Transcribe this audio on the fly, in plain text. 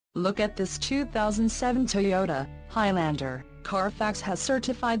Look at this 2007 Toyota Highlander. Carfax has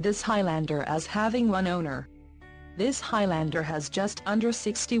certified this Highlander as having one owner. This Highlander has just under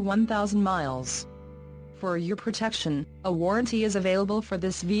 61,000 miles. For your protection, a warranty is available for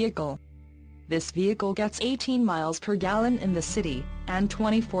this vehicle. This vehicle gets 18 miles per gallon in the city, and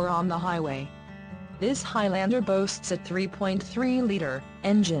 24 on the highway. This Highlander boasts a 3.3-liter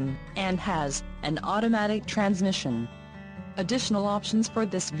engine, and has an automatic transmission. Additional options for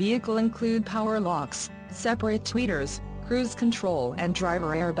this vehicle include power locks, separate tweeters, cruise control and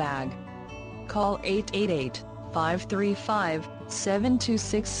driver airbag. Call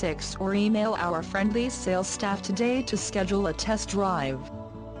 888-535-7266 or email our friendly sales staff today to schedule a test drive.